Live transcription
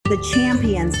the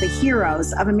champions, the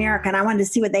heroes of America, and I wanted to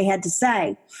see what they had to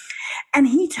say. And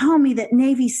he told me that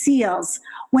Navy SEALs,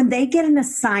 when they get an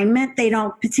assignment they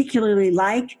don't particularly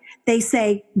like, they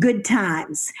say good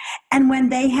times. And when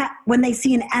they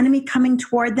see an enemy coming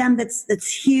toward them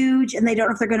that's huge and they don't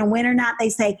know if they're going to win or not, they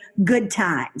say good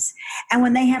times. And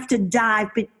when they have to dive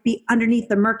be underneath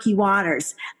the murky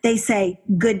waters, they say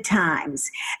good times.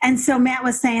 And so Matt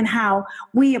was saying how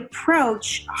we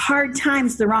approach hard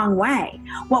times the wrong way.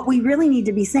 What we really need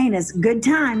to be saying is good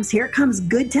times. Here comes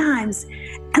good times.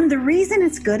 And the reason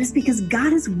it's good is because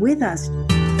God is with us.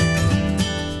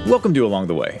 Welcome to Along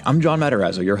the Way. I'm John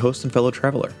Matarazzo, your host and fellow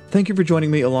traveler. Thank you for joining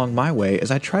me along my way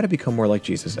as I try to become more like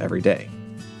Jesus every day.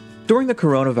 During the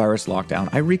coronavirus lockdown,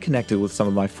 I reconnected with some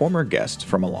of my former guests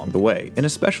from Along the Way in a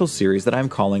special series that I'm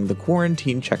calling the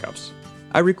Quarantine Checkups.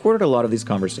 I recorded a lot of these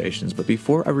conversations, but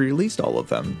before I released all of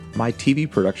them, my TV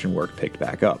production work picked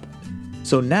back up.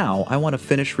 So now I want to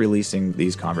finish releasing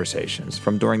these conversations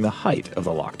from during the height of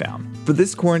the lockdown. For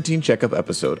this Quarantine Checkup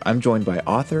episode, I'm joined by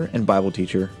author and Bible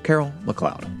teacher Carol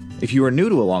McLeod. If you are new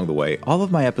to Along the Way, all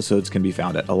of my episodes can be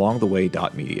found at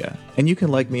alongtheway.media, and you can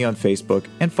like me on Facebook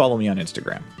and follow me on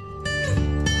Instagram.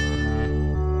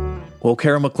 Well,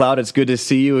 Carol McLeod, it's good to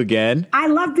see you again. I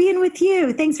love being with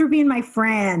you. Thanks for being my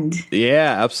friend.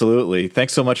 Yeah, absolutely.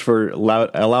 Thanks so much for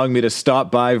allowing me to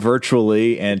stop by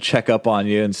virtually and check up on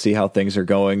you and see how things are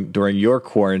going during your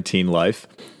quarantine life.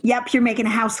 Yep, you're making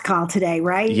a house call today,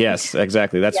 right? Yes,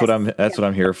 exactly. That's what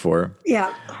I'm here for.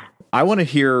 Yeah. I want to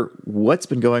hear what's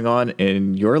been going on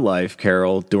in your life,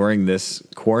 Carol, during this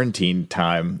quarantine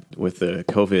time with the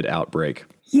COVID outbreak.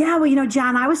 Yeah, well,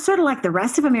 John, I was sort of like the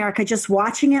rest of America, just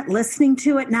watching it, listening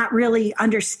to it, not really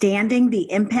understanding the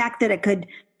impact that it could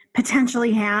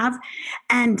potentially have.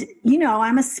 And,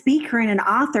 I'm a speaker and an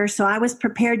author, so I was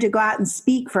prepared to go out and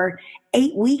speak for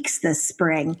 8 weeks this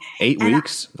spring. 8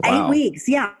 weeks? Wow. 8 weeks,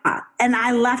 yeah. And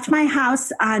I left my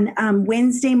house on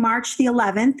Wednesday, March the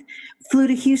 11th, flew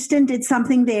to Houston, did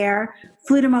something there,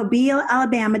 flew to Mobile,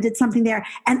 Alabama, did something there.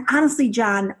 And honestly,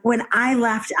 John, when I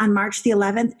left on March the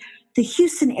 11th, the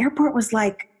Houston airport was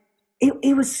like,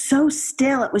 it was so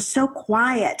still. It was so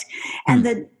quiet. And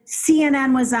the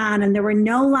CNN was on and there were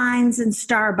no lines in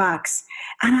Starbucks.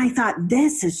 And I thought,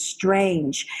 this is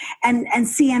strange. And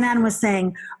CNN was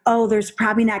saying, oh, there's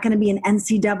probably not going to be an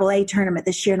NCAA tournament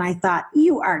this year. And I thought,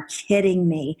 you are kidding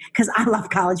me, because I love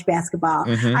college basketball.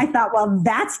 Mm-hmm. I thought, well,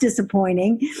 that's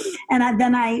disappointing. And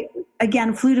then I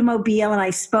again flew to Mobile and I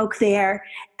spoke there.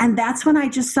 And that's when I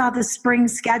just saw the spring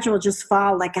schedule just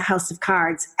fall like a house of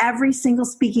cards. Every single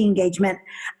speaking engagement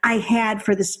I had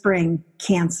for the spring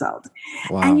canceled.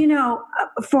 Wow. And,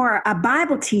 for a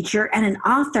Bible teacher and an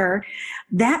author,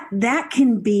 that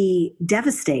can be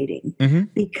devastating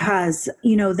because,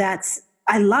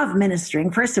 I love ministering.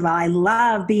 First of all, I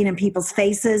love being in people's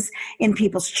faces, in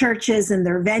people's churches and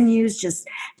their venues, just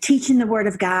teaching the word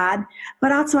of God.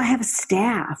 But also I have a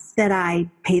staff that I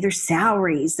pay their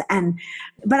salaries.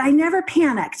 But I never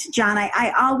panicked, John.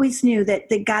 I always knew that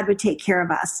God would take care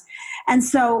of us. And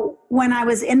so when I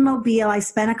was in Mobile, I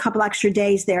spent a couple extra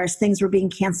days there as things were being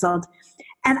canceled.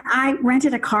 And I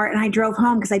rented a car and I drove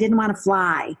home because I didn't want to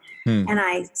fly. And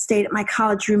I stayed at my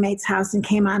college roommate's house and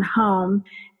came on home.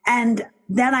 And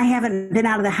then I haven't been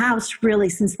out of the house really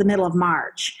since the middle of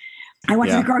March. I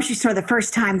went to the grocery store the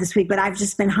first time this week, but I've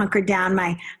just been hunkered down.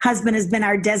 My husband has been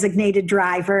our designated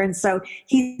driver. And so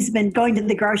he's been going to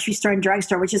the grocery store and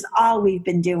drugstore, which is all we've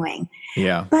been doing.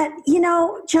 Yeah. But,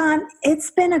 John,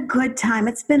 it's been a good time.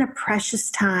 It's been a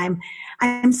precious time.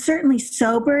 I'm certainly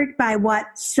sobered by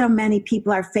what so many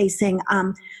people are facing.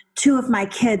 Two of my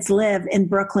kids live in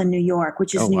Brooklyn, New York,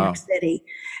 which is New York City.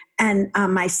 And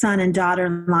my son and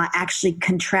daughter-in-law actually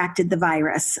contracted the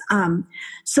virus.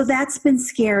 So that's been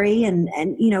scary and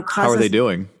caused How are they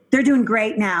doing? They're doing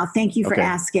great now. Thank you for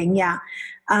asking. Yeah.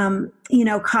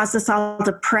 Caused us all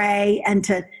to pray and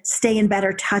to stay in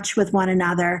better touch with one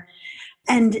another.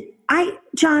 And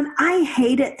John, I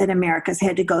hate it that America's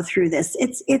had to go through this.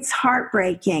 It's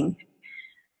heartbreaking.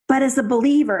 But as a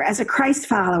believer, as a Christ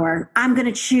follower, I'm going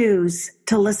to choose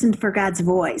to listen for God's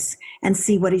voice and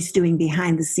see what he's doing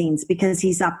behind the scenes because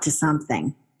he's up to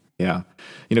something. Yeah.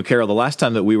 Carol, the last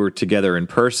time that we were together in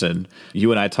person,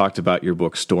 you and I talked about your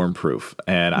book, Stormproof.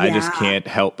 And I just can't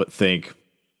help but think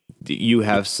you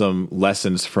have some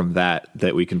lessons from that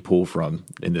we can pull from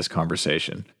in this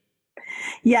conversation.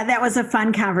 Yeah, that was a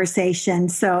fun conversation.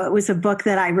 So it was a book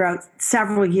that I wrote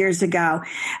several years ago.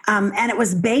 And it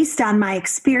was based on my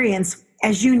experience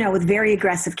as you know, with very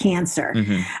aggressive cancer.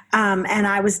 And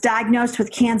I was diagnosed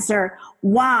with cancer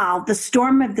while the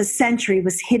storm of the century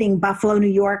was hitting Buffalo, New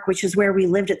York, which is where we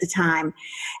lived at the time.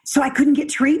 So I couldn't get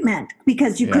treatment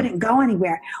because you couldn't go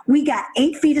anywhere. We got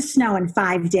 8 feet of snow in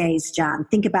 5 days, John.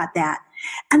 Think about that.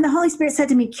 And the Holy Spirit said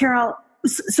to me, Carol,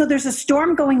 so there's a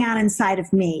storm going on inside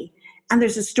of me, and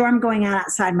there's a storm going on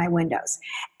outside my windows.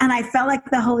 And I felt like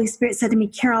the Holy Spirit said to me,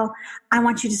 Carol, I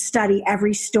want you to study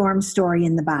every storm story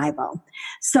in the Bible.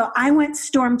 So I went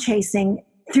storm chasing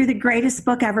through the greatest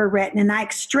book ever written, and I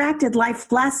extracted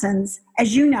life lessons,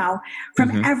 as you know,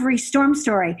 from every storm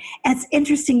story. And it's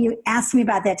interesting you asked me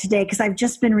about that today, because I've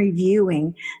just been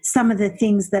reviewing some of the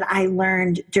things that I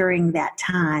learned during that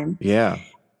time. Yeah.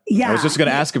 I was just going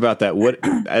to ask about that. What,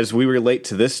 as we relate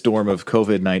to this storm of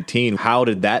COVID-19, how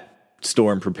did that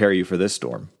storm prepare you for this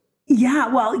storm? Yeah,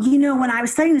 well, you know, when I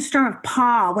was studying the storm of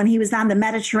Paul, when he was on the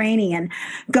Mediterranean,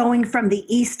 going from the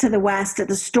east to the west at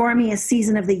the stormiest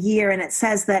season of the year, and it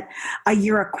says that a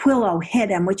Euraquilo hit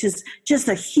him, which is just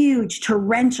a huge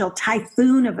torrential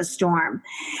typhoon of a storm.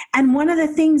 And one of the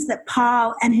things that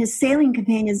Paul and his sailing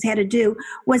companions had to do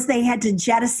was they had to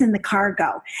jettison the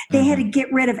cargo. They had to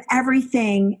get rid of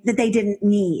everything that they didn't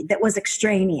need, that was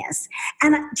extraneous.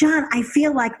 And John, I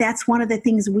feel like that's one of the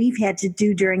things we've had to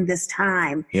do during this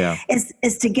time. Yeah.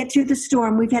 Is to get through the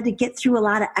storm. We've had to get through a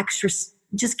lot of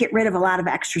just get rid of a lot of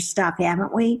extra stuff,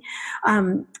 haven't we?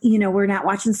 You know, we're not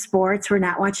watching sports. We're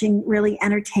not watching really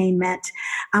entertainment.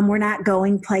 We're not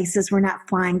going places. We're not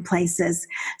flying places.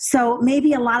 So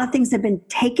maybe a lot of things have been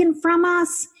taken from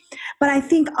us. But I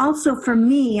think also for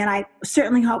me, and I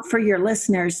certainly hope for your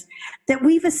listeners, that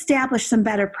we've established some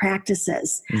better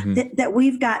practices, that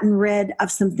we've gotten rid of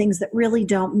some things that really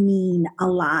don't mean a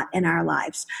lot in our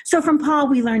lives. So from Paul,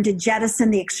 we learned to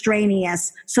jettison the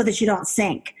extraneous so that you don't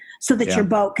sink, so that your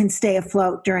boat can stay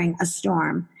afloat during a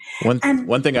storm. One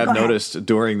thing I've noticed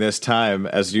during this time,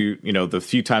 as you know, the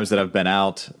few times that I've been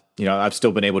out, you know, I've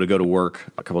still been able to go to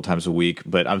work a couple times a week,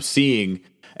 but I'm seeing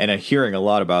and I'm hearing a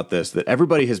lot about this, that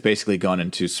everybody has basically gone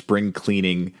into spring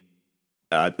cleaning,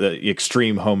 the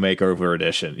extreme home makeover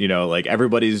edition. You know, like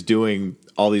everybody's doing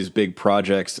all these big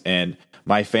projects, and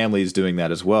my family is doing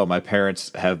that as well. My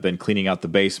parents have been cleaning out the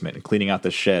basement and cleaning out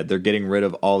the shed. They're getting rid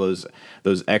of all those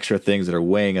extra things that are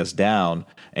weighing us down.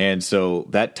 And so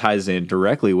that ties in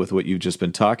directly with what you've just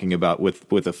been talking about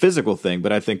with a physical thing.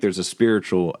 But I think there's a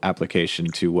spiritual application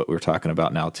to what we're talking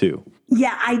about now, too.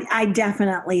 Yeah, I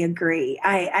definitely agree.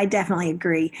 I definitely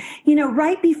agree. You know,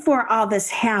 right before all this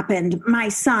happened, my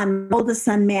son, oldest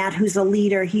son, Matt, who's a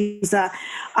leader, he's a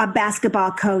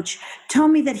basketball coach,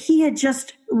 told me that he had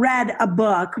just read a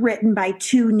book written by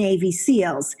 2 Navy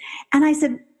SEALs. And I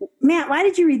said, Matt, why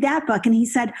did you read that book? And he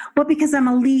said, well, because I'm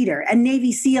a leader, and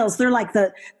Navy SEALs, they're like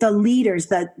the leaders,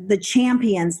 the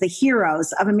champions, the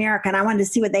heroes of America. And I wanted to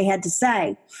see what they had to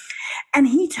say. And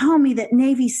he told me that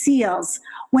Navy SEALs,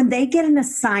 when they get an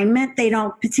assignment they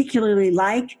don't particularly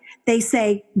like, they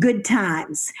say good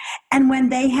times. And when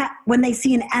they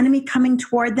see an enemy coming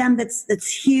toward them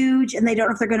that's huge and they don't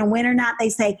know if they're going to win or not, they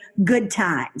say good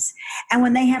times. And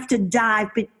when they have to dive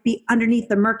be underneath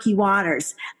the murky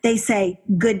waters, they say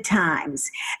good times.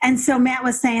 And so Matt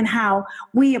was saying how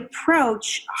we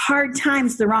approach hard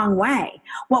times the wrong way.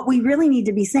 What we really need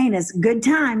to be saying is good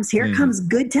times. Here comes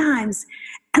good times.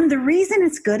 And the reason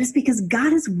it's good is because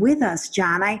God is with us,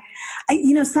 John. I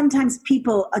you know, sometimes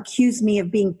people accuse me of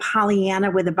being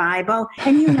Pollyanna with the Bible,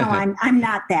 and you know I'm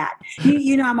not that.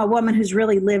 You know, I'm a woman who's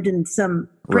really lived in some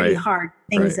pretty hard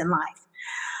things in life.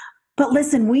 But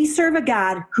listen, we serve a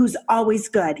God who's always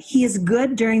good. He is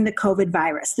good during the COVID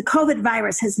virus. The COVID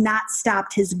virus has not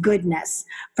stopped his goodness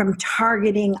from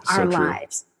targeting our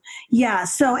lives. Yeah.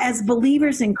 So as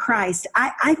believers in Christ,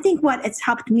 I think what it's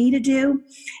helped me to do,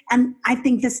 and I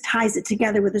think this ties it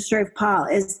together with the story of Paul,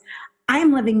 is I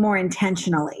am living more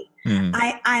intentionally.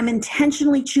 I'm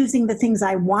intentionally choosing the things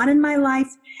I want in my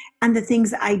life and the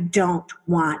things I don't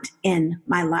want in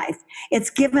my life. It's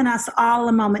given us all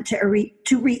a moment to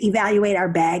reevaluate our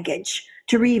baggage,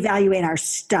 to reevaluate our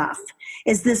stuff.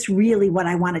 Is this really what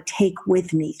I want to take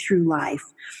with me through life?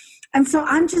 And so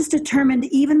I'm just determined,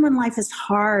 even when life is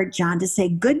hard, John, to say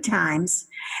good times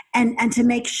and to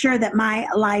make sure that my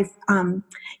life,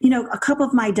 you know, a couple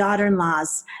of my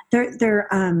daughter-in-laws,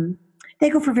 they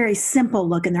go for very simple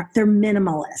look, and they're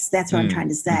minimalist. That's what I'm trying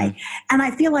to say. And I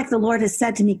feel like the Lord has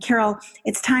said to me, Carol,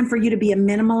 it's time for you to be a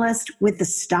minimalist with the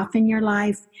stuff in your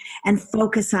life and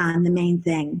focus on the main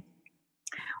thing,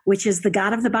 which is the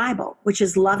God of the Bible, which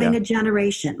is loving a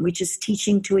generation, which is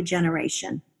teaching to a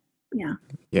generation. Yeah.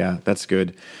 Yeah, that's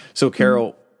good. So,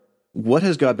 Carol, what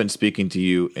has God been speaking to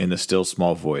you in the still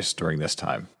small voice during this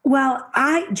time? Well,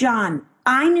 John,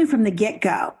 I knew from the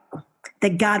get-go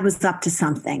that God was up to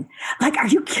something. Like, are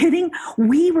you kidding?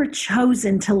 We were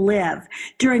chosen to live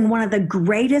during one of the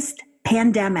greatest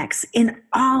pandemics in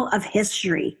all of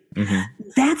history. Mm-hmm.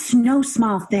 That's no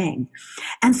small thing.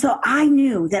 And so I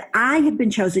knew that I had been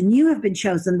chosen, you have been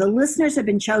chosen, the listeners have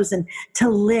been chosen to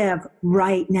live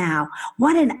right now.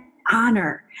 What an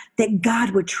honor that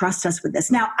God would trust us with this.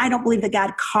 Now, I don't believe that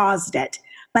God caused it,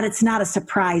 but it's not a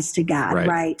surprise to God,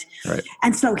 right?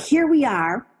 And so here we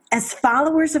are as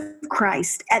followers of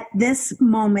Christ at this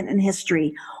moment in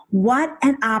history. What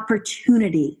an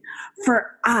opportunity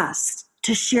for us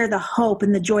to share the hope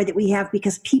and the joy that we have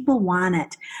because people want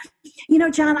it. You know,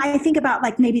 John, I think about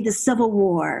like maybe the Civil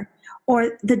War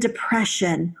or the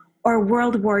Depression or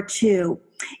World War II.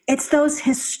 It's those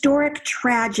historic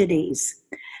tragedies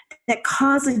that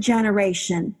cause a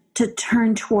generation to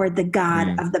turn toward the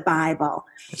God of the Bible.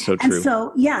 It's so true.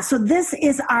 And so this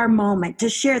is our moment to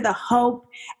share the hope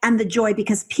and the joy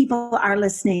because people are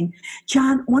listening.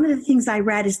 John, one of the things I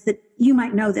read is that you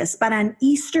might know this, but on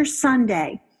Easter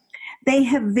Sunday, they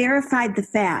have verified the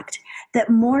fact that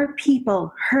more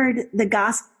people heard the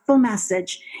gospel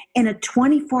message in a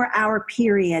 24-hour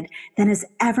period than has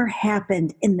ever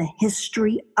happened in the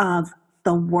history of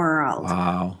the world.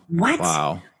 Wow. What?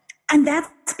 Wow. And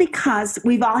that's because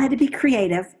we've all had to be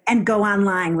creative and go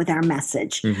online with our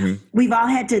message. Mm-hmm. We've all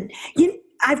had to,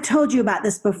 I've told you about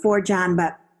this before, John,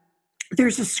 but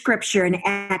there's a scripture in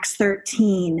Acts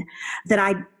 13 that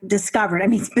I discovered. I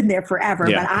mean, it's been there forever,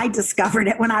 but I discovered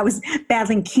it when I was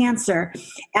battling cancer.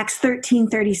 Acts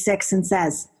 13:36 and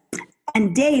says,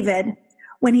 and David,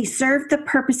 when he served the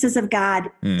purposes of God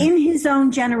in his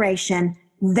own generation,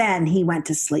 then he went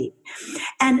to sleep.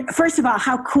 And first of all,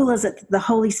 how cool is it that the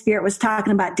Holy Spirit was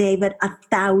talking about David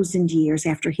 1,000 years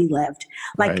after he lived?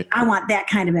 Like, I want that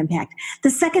kind of impact.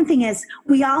 The second thing is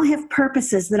we all have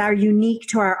purposes that are unique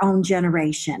to our own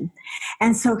generation.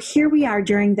 And so here we are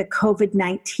during the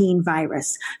COVID-19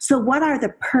 virus. So what are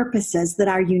the purposes that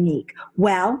are unique?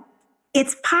 Well,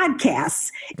 it's podcasts,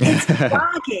 it's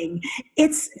blogging,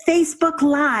 it's Facebook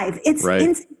Live, it's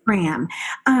Instagram,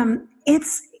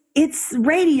 it's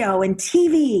radio and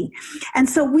TV. And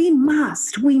so we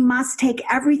must take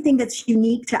everything that's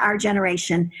unique to our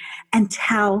generation and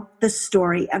tell the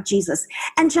story of Jesus.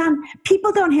 And John,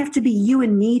 people don't have to be you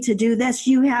and me to do this.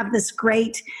 You have this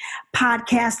great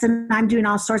podcast and I'm doing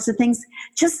all sorts of things.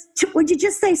 Would you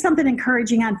just say something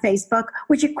encouraging on Facebook?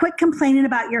 Would you quit complaining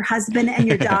about your husband and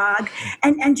your dog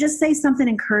and just say something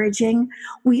encouraging?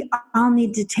 We all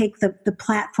need to take the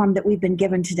platform that we've been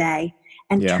given today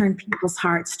and turn people's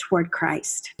hearts toward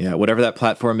Christ. Yeah, whatever that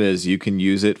platform is, you can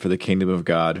use it for the kingdom of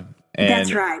God. And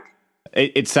that's right.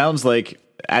 It sounds like,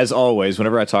 as always,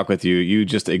 whenever I talk with you, you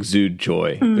just exude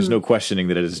joy. There's no questioning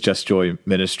that it is Just Joy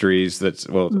Ministries.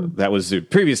 That was the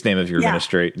previous name of your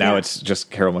ministry. Now it's just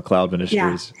Carol McLeod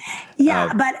Ministries.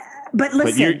 But listen.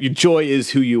 But your joy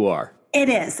is who you are. It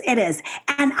is.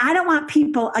 And I don't want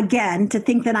people, again, to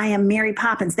think that I am Mary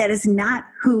Poppins. That is not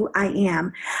who I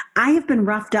am. I have been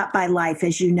roughed up by life,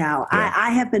 as you know. Yeah.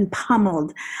 I have been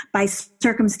pummeled by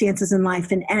circumstances in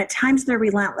life, and at times they're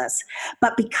relentless.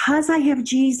 But because I have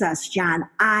Jesus, John,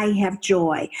 I have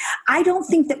joy. I don't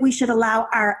think that we should allow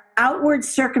our outward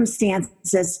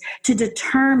circumstances to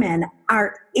determine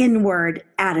our inward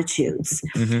attitudes.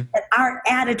 Mm-hmm. That our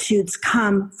attitudes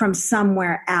come from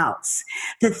somewhere else.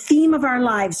 The theme of our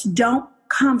lives don't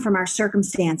come from our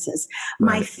circumstances.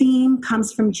 Right. My theme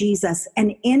comes from Jesus,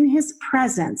 and in his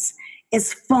presence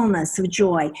is fullness of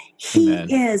joy. He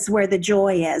is where the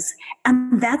joy is.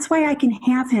 And that's why I can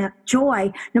have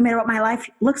joy no matter what my life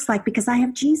looks like, because I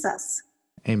have Jesus.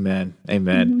 Amen.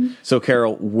 Mm-hmm. So,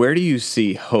 Carol, where do you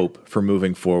see hope for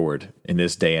moving forward in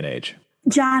this day and age?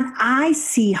 John, I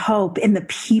see hope in the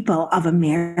people of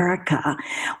America.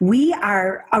 We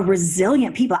are a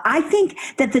resilient people. I think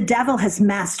that the devil has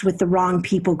messed with the wrong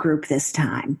people group this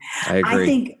time. I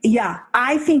agree.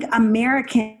 I think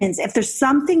Americans, if there's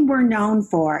something we're known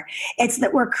for, it's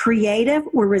that we're creative,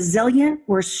 we're resilient,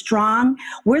 we're strong,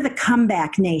 we're the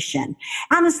comeback nation.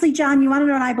 Honestly, John, you want to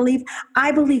know what I believe?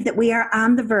 I believe that we are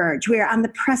on the verge, we are on the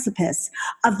precipice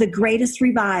of the greatest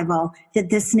revival that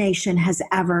this nation has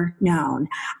ever known.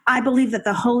 I believe that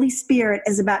the Holy Spirit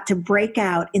is about to break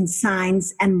out in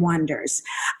signs and wonders.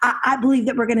 I believe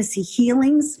that we're going to see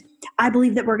healings. I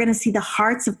believe that we're going to see the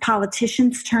hearts of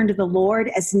politicians turn to the Lord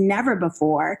as never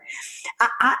before.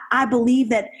 I believe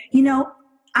that,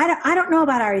 I don't know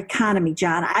about our economy,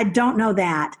 John. I don't know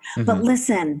that. Mm-hmm. But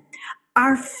listen,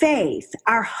 our faith,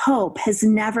 our hope has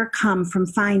never come from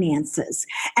finances.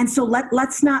 And so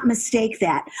let's not mistake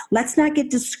that. Let's not get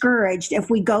discouraged if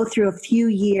we go through a few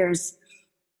years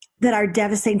that are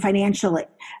devastating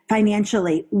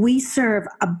financially. We serve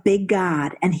a big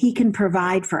God, and he can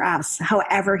provide for us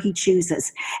however he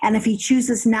chooses. And if he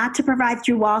chooses not to provide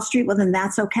through Wall Street, well, then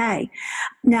that's okay.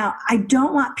 Now, I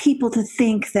don't want people to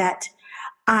think that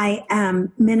I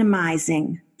am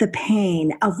minimizing the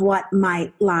pain of what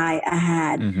might lie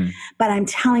ahead. Mm-hmm. But I'm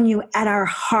telling you, at our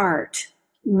heart,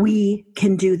 we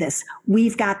can do this.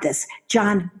 We've got this.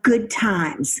 John, good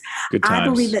times. Good times. I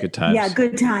believe that, good times. Yeah,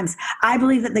 good times. I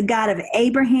believe that the God of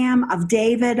Abraham, of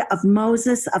David, of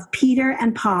Moses, of Peter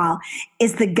and Paul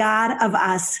is the God of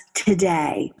us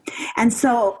today. And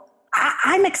so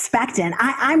I'm expectant.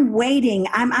 I'm waiting.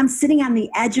 I'm sitting on the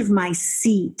edge of my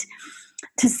seat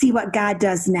to see what God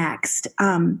does next.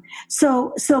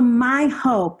 So my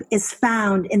hope is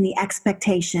found in the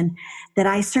expectation that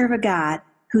I serve a God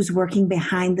who's working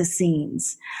behind the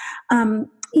scenes.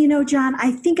 John,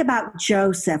 I think about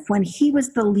Joseph when he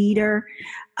was the leader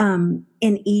in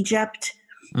Egypt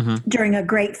during a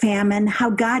great famine, how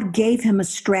God gave him a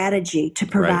strategy to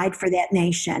provide for that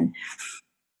nation.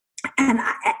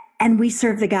 And we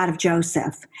serve the God of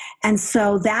Joseph. And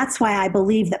so that's why I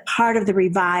believe that part of the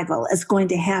revival is going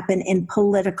to happen in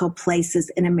political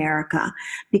places in America,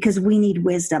 because we need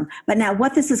wisdom. But now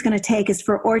what this is going to take is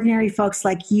for ordinary folks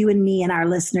like you and me and our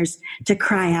listeners to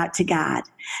cry out to God,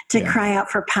 to cry out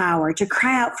for power, to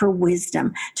cry out for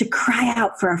wisdom, to cry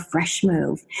out for a fresh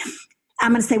move.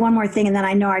 I'm going to say one more thing, and then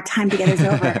I know our time together is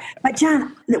over. But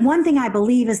John, the one thing I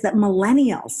believe is that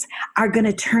millennials are going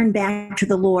to turn back to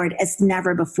the Lord as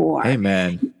never before.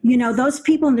 Amen. Those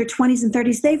people in their 20s and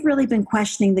 30s, they've really been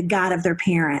questioning the God of their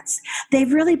parents.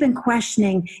 They've really been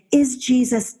questioning, is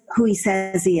Jesus who he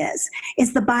says he is?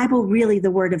 Is the Bible really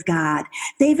the Word of God?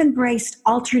 They've embraced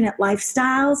alternate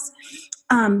lifestyles.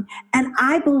 And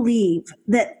I believe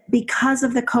that because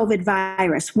of the COVID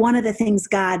virus, one of the things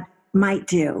God might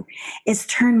do is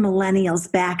turn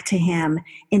millennials back to him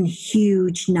in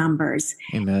huge numbers.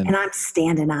 We're And I'm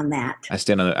standing on that. I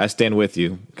stand with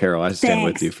you, Carol. I stand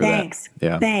with you for that.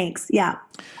 Yeah. Thanks. Yeah.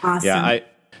 Awesome. Yeah.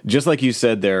 Just like you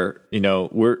said there,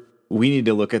 we need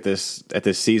to look at this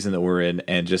season that we're in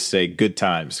and just say good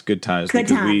times. Because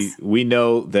we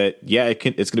know that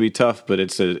it's going to be tough, but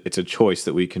it's a choice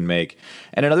that we can make.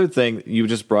 And another thing you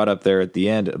just brought up there at the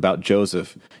end about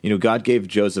Joseph, God gave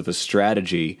Joseph a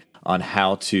strategy on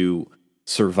how to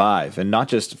survive, and not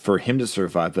just for him to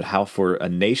survive, but how for a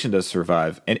nation to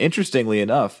survive. And interestingly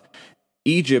enough,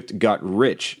 Egypt got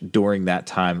rich during that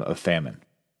time of famine.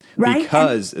 Right?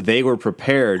 Because they were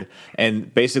prepared,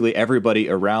 and basically everybody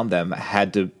around them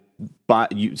had to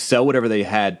sell whatever they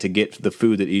had to get the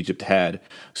food that Egypt had.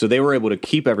 So they were able to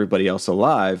keep everybody else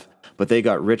alive, but they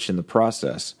got rich in the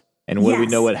process. And we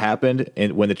know what happened?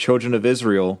 And when the children of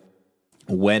Israel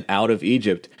went out of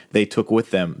Egypt, they took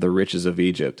with them the riches of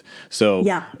Egypt. So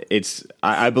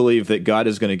I believe that God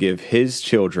is going to give his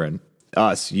children,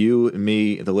 us, you,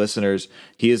 me, the listeners,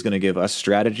 he is going to give us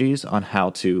strategies on how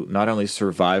to not only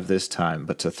survive this time,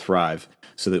 but to thrive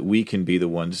so that we can be the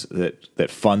ones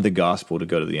that fund the gospel to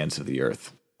go to the ends of the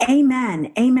earth.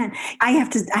 Amen. I have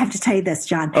to tell you this,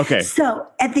 John. Okay. So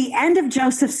at the end of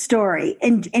Joseph's story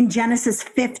in Genesis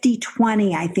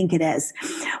 50:20, I think it is,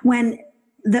 when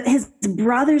his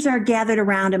brothers are gathered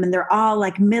around him and they're all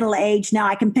like middle-aged now.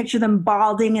 I can picture them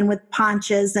balding and with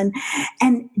paunches.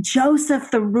 And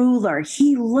Joseph, the ruler,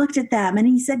 he looked at them and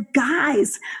he said,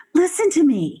 guys, listen to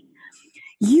me.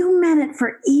 You meant it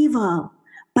for evil,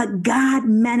 but God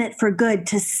meant it for good,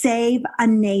 to save a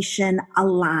nation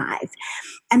alive.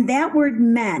 And that word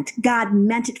God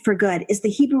meant it for good, is the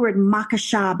Hebrew word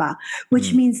makashaba,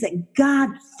 which means that God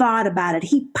thought about it.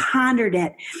 He pondered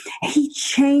it. He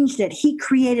changed it. He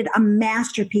created a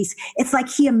masterpiece. It's like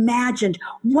he imagined,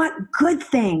 what good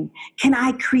thing can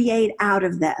I create out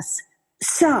of this?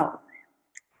 So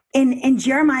in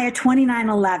Jeremiah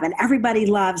 29:11, everybody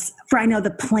loves, for I know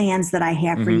the plans that I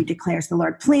have for you, declares the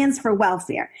Lord. Plans for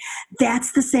welfare.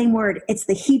 That's the same word. It's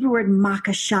the Hebrew word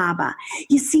makashaba.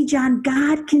 You see, John,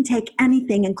 God can take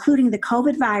anything, including the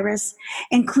COVID virus,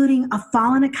 including a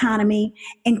fallen economy,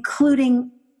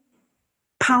 including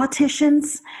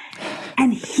politicians,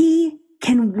 and he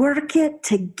can work it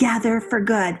together for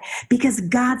good, because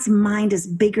God's mind is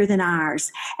bigger than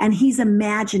ours. And he's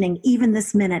imagining, even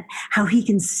this minute, how he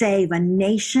can save a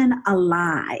nation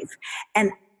alive.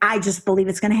 And I just believe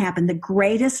it's going to happen. The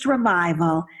greatest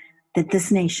revival that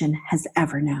this nation has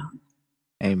ever known.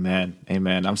 Amen.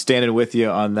 Amen. I'm standing with you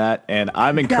on that, and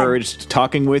I'm encouraged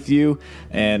talking with you,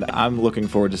 and I'm looking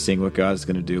forward to seeing what God's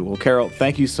going to do. Well, Carol,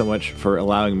 thank you so much for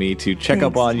allowing me to check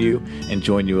up on you and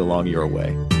join you along your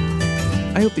way.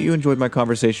 I hope that you enjoyed my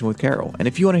conversation with Carol, and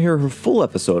if you want to hear her full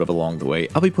episode of Along the Way,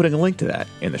 I'll be putting a link to that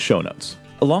in the show notes.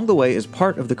 Along the Way is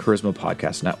part of the Charisma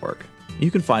Podcast Network. You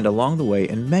can find Along the Way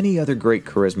and many other great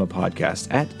Charisma podcasts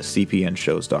at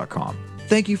cpnshows.com.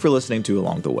 Thank you for listening to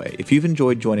Along the Way. If you've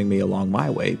enjoyed joining me along my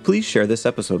way, please share this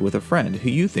episode with a friend who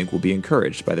you think will be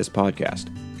encouraged by this podcast.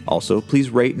 Also, please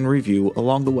rate and review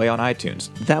Along the Way on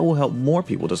iTunes. That will help more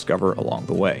people discover Along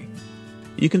the Way.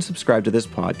 You can subscribe to this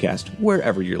podcast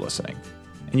wherever you're listening.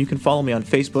 And you can follow me on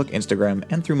Facebook, Instagram,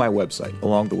 and through my website,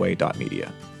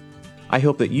 alongtheway.media. I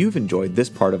hope that you've enjoyed this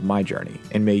part of my journey,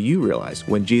 and may you realize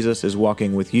when Jesus is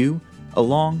walking with you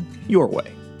along your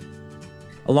way.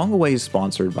 Along the Way is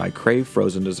sponsored by Crave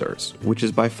Frozen Desserts, which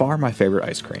is by far my favorite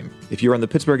ice cream. If you're in the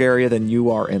Pittsburgh area, then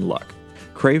you are in luck.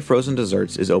 Crave Frozen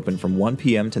Desserts is open from 1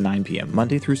 p.m. to 9 p.m.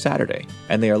 Monday through Saturday,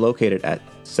 and they are located at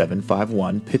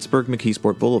 751 Pittsburgh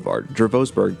McKeesport Boulevard,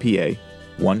 Dravosburg, PA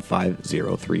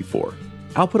 15034.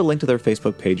 I'll put a link to their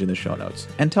Facebook page in the show notes,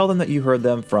 and tell them that you heard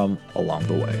them from Along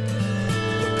the Way.